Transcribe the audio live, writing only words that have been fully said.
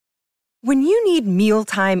When you need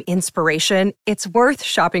mealtime inspiration, it's worth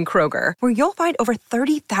shopping Kroger, where you'll find over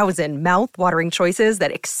 30,000 mouth-watering choices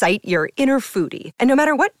that excite your inner foodie. And no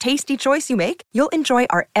matter what tasty choice you make, you'll enjoy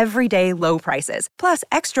our everyday low prices, plus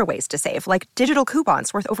extra ways to save, like digital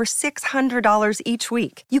coupons worth over $600 each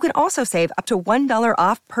week. You can also save up to $1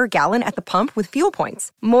 off per gallon at the pump with fuel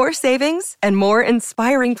points. More savings and more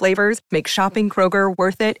inspiring flavors make shopping Kroger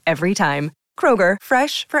worth it every time. Kroger,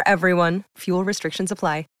 fresh for everyone. Fuel restrictions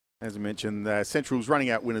apply. As I mentioned, Central's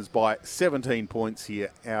running out winners by 17 points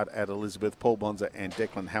here out at Elizabeth. Paul Bonza and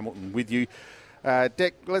Declan Hamilton with you.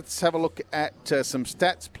 Dec, let's have a look at some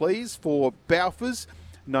stats, please, for Balfours.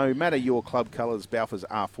 No matter your club colours, Balfours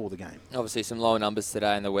are for the game. Obviously some lower numbers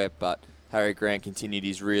today in the web, but Harry Grant continued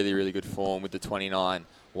his really, really good form with the 29,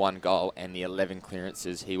 1 goal and the 11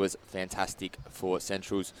 clearances. He was fantastic for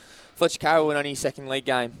Central's. Fletcher Carroll went on his second league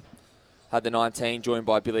game. Had the 19, joined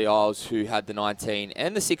by Billy Isles, who had the 19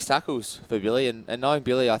 and the 6 tackles for Billy. And knowing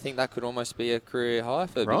Billy, I think that could almost be a career high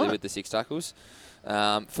for Billy with the 6 tackles.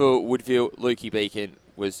 For Woodville, Lukey Beacon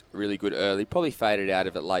was really good early. Probably faded out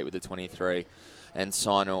of it late with the 23. And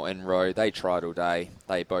Sinel and Rowe, they tried all day.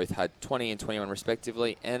 They both had 20 and 21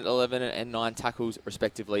 respectively, and 11 and 9 tackles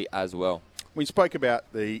respectively as well. We spoke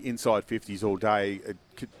about the inside 50s all day.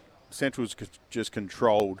 Central's just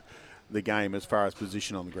controlled the game as far as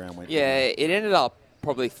position on the ground went. Yeah, it ended up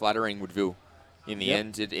probably flattering Woodville in the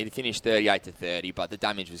end. It finished 38-30, but the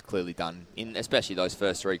damage was clearly done, in especially those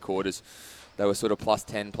first 3 quarters. They were sort of plus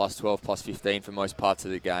 10, plus 12, plus 15 for most parts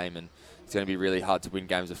of the game, and it's going to be really hard to win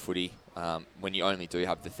games of footy when you only do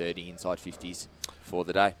have the 30 inside 50s for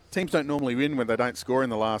the day. Teams don't normally win when they don't score in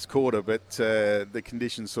the last quarter, but the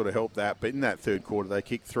conditions sort of help that. But in that third quarter, they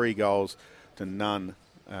kicked 3 goals to none.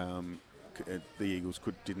 The Eagles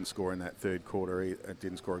didn't score in that third quarter.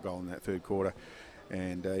 Didn't score a goal in that third quarter.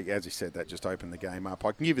 And as you said, that just opened the game up.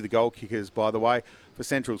 I can give you the goal kickers, by the way. For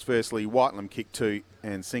Centrals, firstly, Whitelam kicked 2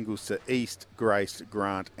 and singles to East, Grace,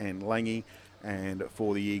 Grant and Langy. And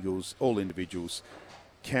for the Eagles, all individuals,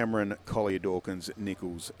 Cameron, Collier-Dawkins,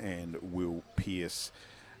 Nichols and Will Pearce.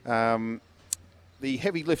 The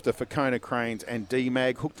heavy lifter for Kona Cranes and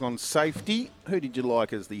D-Mag hooked on safety. Who did you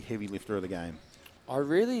like as the heavy lifter of the game? I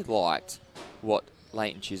really liked what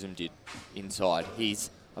Leighton Chisholm did inside. He's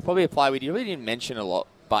probably a player we really didn't mention a lot,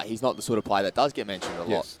 but he's not the sort of player that does get mentioned a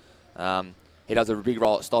lot. He does a big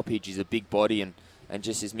role at stoppage. He's a big body and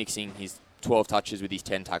just is mixing his 12 touches with his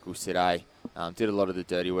 10 tackles today. Did a lot of the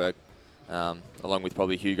dirty work, along with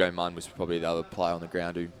probably Hugo Munn was probably the other player on the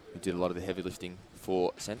ground who did a lot of the heavy lifting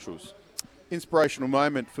for Centrals. Inspirational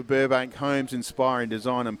moment for Burbank Homes, inspiring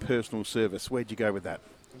design and personal service. Where'd you go with that?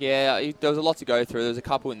 Yeah, there was a lot to go through. There was a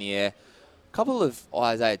couple in the air. A couple of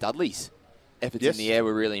Isaiah Dudley's efforts in the air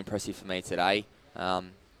were really impressive for me today.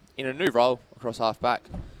 In a new role across half-back,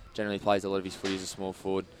 generally plays a lot of his footy as a small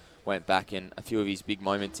forward. Went back, and a few of his big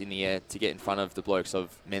moments in the air to get in front of the blokes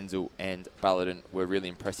of Menzel and Balladon were really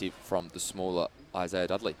impressive from the smaller Isaiah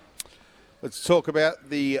Dudley. Let's talk about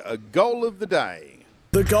the goal of the day.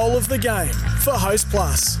 The goal of the game for Host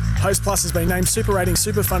Plus. Host Plus has been named Super Rating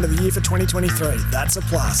Super Fund of the Year for 2023. That's a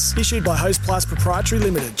plus. Issued by Host Plus Proprietary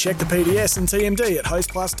Limited. Check the PDS and TMD at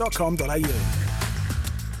hostplus.com.au.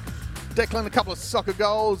 Declan, a couple of soccer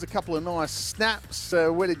goals, a couple of nice snaps.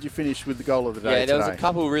 Where did you finish with the goal of the day there today? was a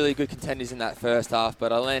couple of really good contenders in that first half,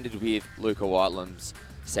 but I landed with Luca Whitelam's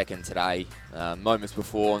second today. Moments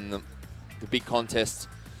before in the big contest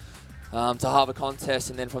to Harbour contest,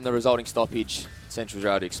 and then from the resulting stoppage, Central's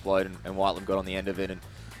able to explode, and Whitelam got on the end of it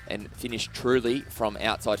and finished truly from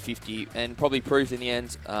outside 50 and probably proved in the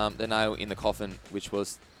end the nail in the coffin, which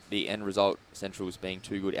was the end result, Central's being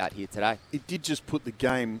too good out here today. It did just put the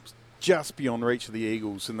game just beyond reach of the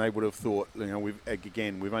Eagles, and they would have thought,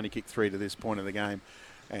 we've only kicked 3 to this point of the game,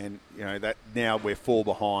 and that now we're 4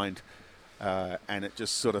 behind, and it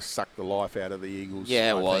just sort of sucked the life out of the Eagles.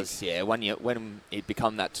 Yeah, it was. Yeah, when it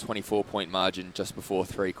become that 24-point margin just before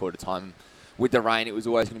 3/4 time, with the rain, it was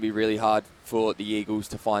always going to be really hard for the Eagles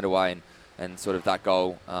to find a way, and sort of that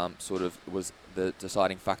goal sort of was the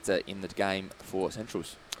deciding factor in the game for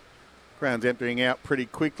Centrals. Ground's emptying out pretty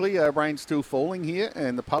quickly. Rain's still falling here,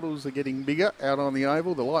 and the puddles are getting bigger out on the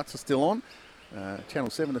oval. The lights are still on.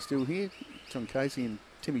 Channel 7 are still here. John Casey and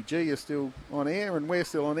Timmy G are still on air, and we're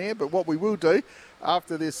still on air. But what we will do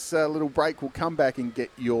after this little break, we'll come back and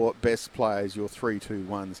get your best players, your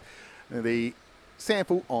 3-2-1s. The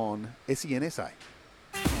SANFL on SENSA.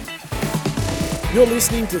 You're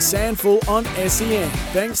listening to SANFL on SEN,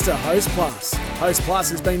 thanks to Host Plus. Host Plus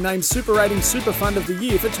has been named Super Rating Super Fund of the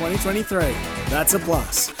Year for 2023. That's a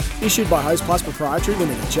plus. Issued by Host Plus Proprietary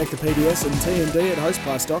Limited. Check the PDS and TMD at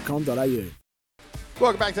hostplus.com.au.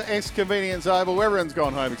 Welcome back to S Convenience Oval. Everyone's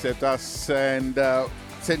gone home except us. And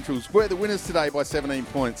Centrals were the winners today by 17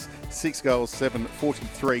 points. 6 goals,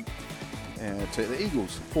 7-43 to the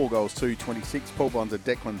Eagles. 4 goals, 2-26. Paul Bonds and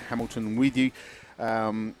Declan Hamilton with you.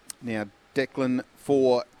 Now, Declan,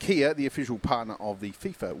 for Kia, the official partner of the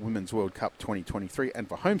FIFA Women's World Cup 2023. And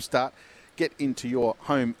for Homestart, get into your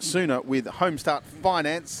home sooner with Homestart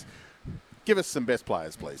Finance. Give us some best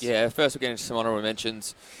players, please. Yeah, first we'll get into some honourable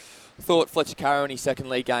mentions. Thought Fletcher Carroll in his second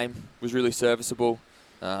league game was really serviceable.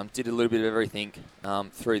 Did a little bit of everything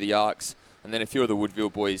through the arcs. And then a few of the Woodville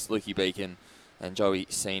boys, Lukey Beacon and Joey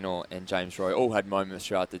Senor and James Roy, all had moments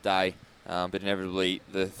throughout the day. But inevitably,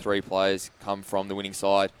 the 3 players come from the winning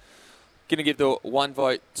side. Going to give the 1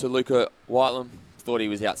 vote to Luca Whitelam. Thought he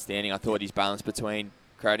was outstanding. I thought his balance between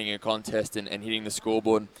creating a contest and hitting the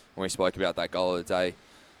scoreboard, when we spoke about that goal of the day,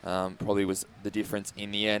 probably was the difference in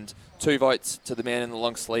the end. 2 votes to the man in the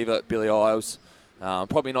long sleever, Billy Isles.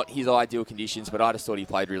 Probably not his ideal conditions, but I just thought he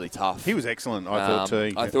played really tough. He was excellent, I thought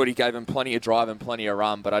too. I thought he gave him plenty of drive and plenty of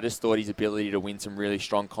run, but I just thought his ability to win some really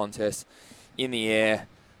strong contests in the air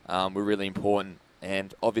were really important.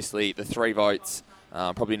 And obviously the 3 votes,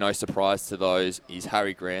 probably no surprise to those, is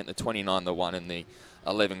Harry Grant, the 29, the 1 and the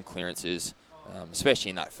 11 clearances, especially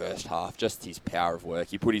in that first half. Just his power of work.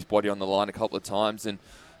 He put his body on the line a couple of times and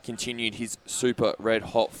continued his super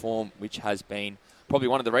red-hot form, which has been probably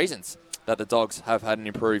one of the reasons that the Dogs have had an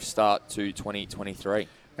improved start to 2023.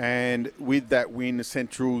 And with that win, the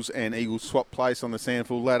Centrals and Eagles swap place on the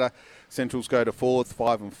SANFL ladder. Centrals go to 4th,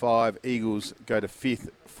 5 and 5. Eagles go to 5th,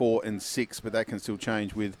 4 and 6, but that can still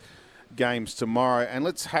change with games tomorrow. And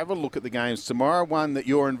let's have a look at the games tomorrow. One that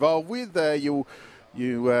you're involved with. You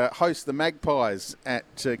host the Magpies at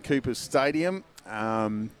Coopers Stadium.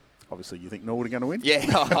 Obviously, you think Norwood are going to win? Yeah,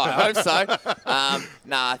 I hope so.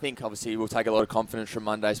 I think obviously we'll take a lot of confidence from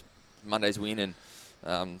Monday's win,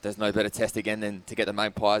 and there's no better test again than to get the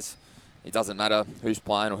Magpies. It doesn't matter who's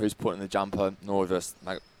playing or who's putting the jumper. Norwood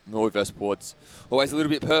versus Port's always a little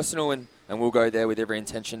bit personal, and we'll go there with every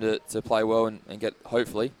intention to play well and get,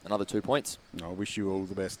 hopefully, another 2 points. I wish you all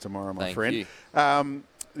the best tomorrow, my Thank friend. You.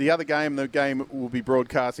 The game will be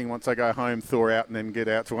broadcasting once I go home, thaw out, and then get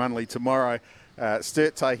out to Unley tomorrow.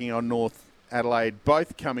 Sturt taking on North Adelaide,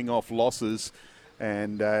 both coming off losses,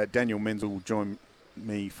 and Daniel Menzel will join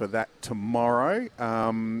me for that tomorrow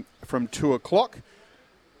from 2 o'clock.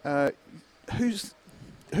 Who's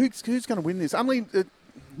going to win this? Unley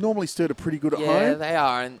normally Sturt are pretty good at home. Yeah, they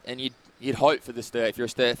are, and you'd hope for the Sturt. If you're a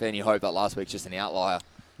Sturt fan, you hope that last week's just an outlier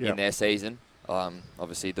in their season.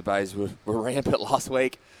 Obviously, the Bays were rampant last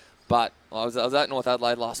week, but I was at North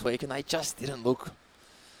Adelaide last week, and they just didn't look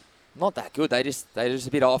not that good. They're just a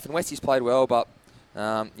bit off, and Westie's played well, but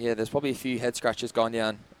there's probably a few head scratches going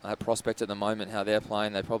down at Prospect at the moment, how they're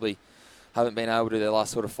playing. They probably haven't been able to, their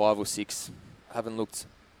last sort of 5 or 6, haven't looked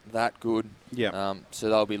that good. Yeah. So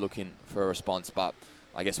they'll be looking for a response, but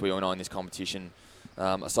I guess we all know in this competition,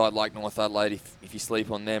 a side like North Adelaide, if you sleep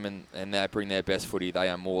on them and they bring their best footy, they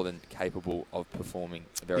are more than capable of performing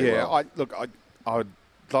very well. I would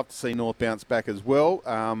love to see North bounce back as well,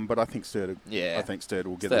 but I think Sturt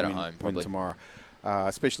will get the win tomorrow,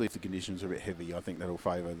 especially if the conditions are a bit heavy. I think that'll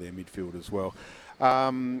favour their midfield as well.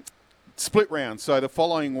 Split round. So the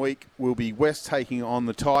following week will be West taking on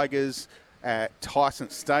the Tigers at Tyson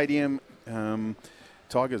Stadium.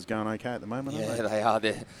 Tigers going okay at the moment, aren't they? They are.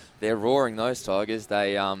 They're roaring, those Tigers.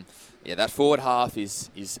 They that forward half is,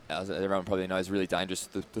 as everyone probably knows, really dangerous.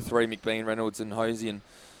 The 3, McBean, Reynolds and Hosey, and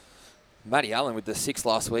Matty Allen with the 6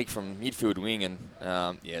 last week from midfield wing, and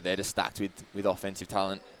they're just stacked with offensive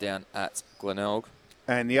talent down at Glenelg.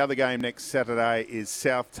 And the other game next Saturday is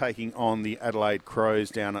South taking on the Adelaide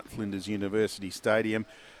Crows down at Flinders University Stadium.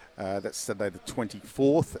 That's Saturday the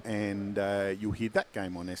 24th, and you'll hear that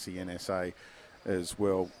game on SENSA as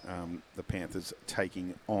well. The Panthers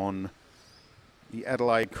taking on the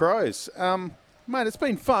Adelaide Crows. Mate, it's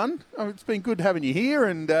been fun. It's been good having you here,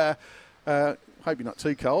 and hope you're not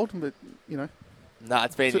too cold, but, you know. No,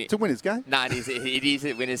 it's been... It's a winner's game. No, it is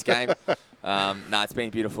a winner's game. It's been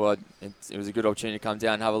beautiful. It was a good opportunity to come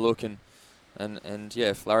down and have a look, and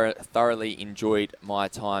thoroughly enjoyed my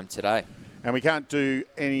time today. And we can't do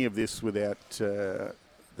any of this without our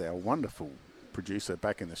wonderful producer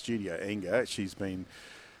back in the studio, Inga. She's been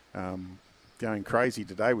going crazy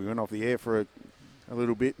today. We went off the air for a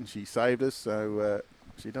little bit, and she saved us, so...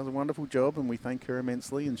 She does a wonderful job, and we thank her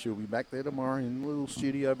immensely, and she'll be back there tomorrow in a little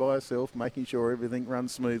studio by herself, making sure everything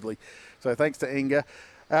runs smoothly. So thanks to Inga.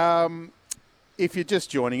 If you're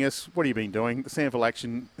just joining us, what have you been doing? The SANFL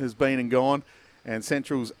action has been and gone, and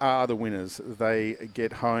Centrals are the winners. They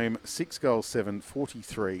get home 6 goals,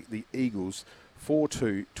 7-43. The Eagles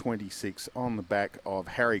 4:2.26 on the back of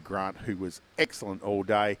Harry Grant, who was excellent all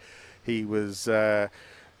day. He was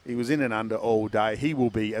in and under all day. He will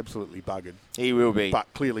be absolutely buggered. He will be. But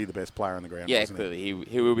clearly the best player on the ground. Yeah, clearly.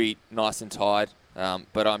 He will be nice and tired.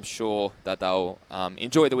 But I'm sure that they'll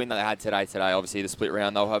enjoy the win that they had today. Obviously, the split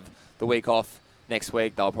round, they'll have the week off next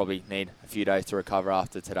week. They'll probably need a few days to recover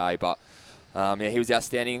after today. But, he was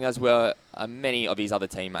outstanding, as were many of his other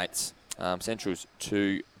teammates. Central's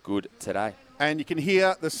too good today. And you can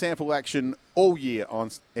hear the SANFL action all year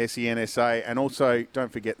on SENSA. And also,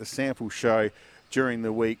 don't forget the SANFL show during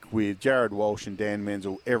the week with Jared Walsh and Dan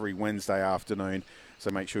Menzel every Wednesday afternoon.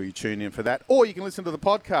 So make sure you tune in for that. Or you can listen to the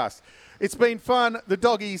podcast. It's been fun. The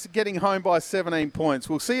Doggies getting home by 17 points.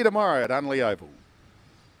 We'll see you tomorrow at Unley Oval.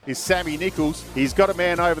 Is Sammy Nichols. He's got a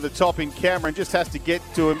man over the top in Cameron, just has to get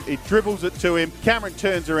to him. He dribbles it to him. Cameron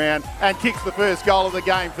turns around and kicks the first goal of the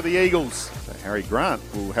game for the Eagles. So Harry Grant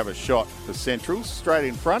will have a shot for Centrals, straight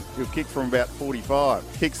in front. He'll kick from about 45.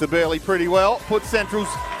 Kicks the Burley pretty well, puts Central's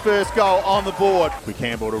first goal on the board. We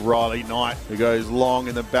Campbell to Riley Knight, who goes long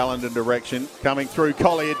in the Ballenden direction. Coming through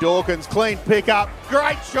Collier Dawkins, clean pick up,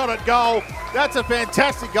 great shot at goal. That's a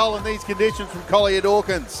fantastic goal in these conditions from Collier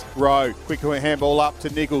Dawkins. Rowe, quick handball up to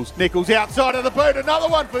Nichols. Nichols outside of the boot, another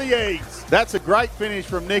one for the Eags. That's a great finish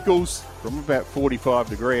from Nichols. From about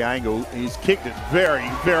 45-degree angle, he's kicked it very,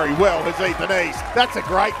 very well, has Ethan East. That's a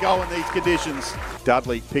great goal in these conditions.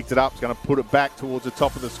 Dudley picked it up, he's going to put it back towards the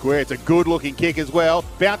top of the square. It's a good-looking kick as well.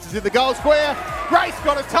 Bounces in the goal square. Grace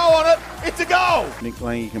got a toe on it. It's a goal. Nick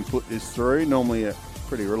Lange can put this through. Normally a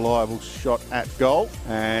pretty reliable shot at goal.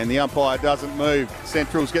 And the umpire doesn't move.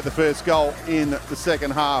 Centrals get the first goal in the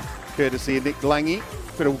second half, courtesy of Nick Lange.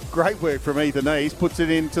 Bit of great work from Ethan East. Puts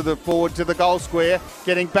it into the forward to the goal square.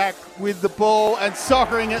 Getting back with the ball and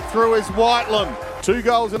soccering it through is Whitelam. 2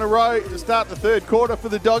 goals in a row to start the third quarter for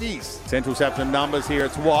the Doggies. Centrals have some numbers here.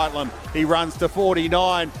 It's Whitelam. He runs to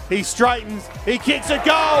 49. He straightens. He kicks a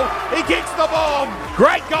goal. He kicks the bomb.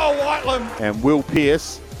 Great goal, Whitelam. And Will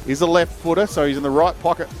Pearce is a left footer, so he's in the right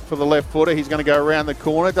pocket for the left footer. He's going to go around the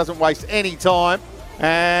corner. Doesn't waste any time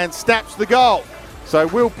and snaps the goal. So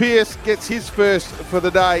Will Pearce gets his first for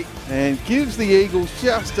the day and gives the Eagles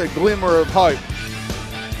just a glimmer of hope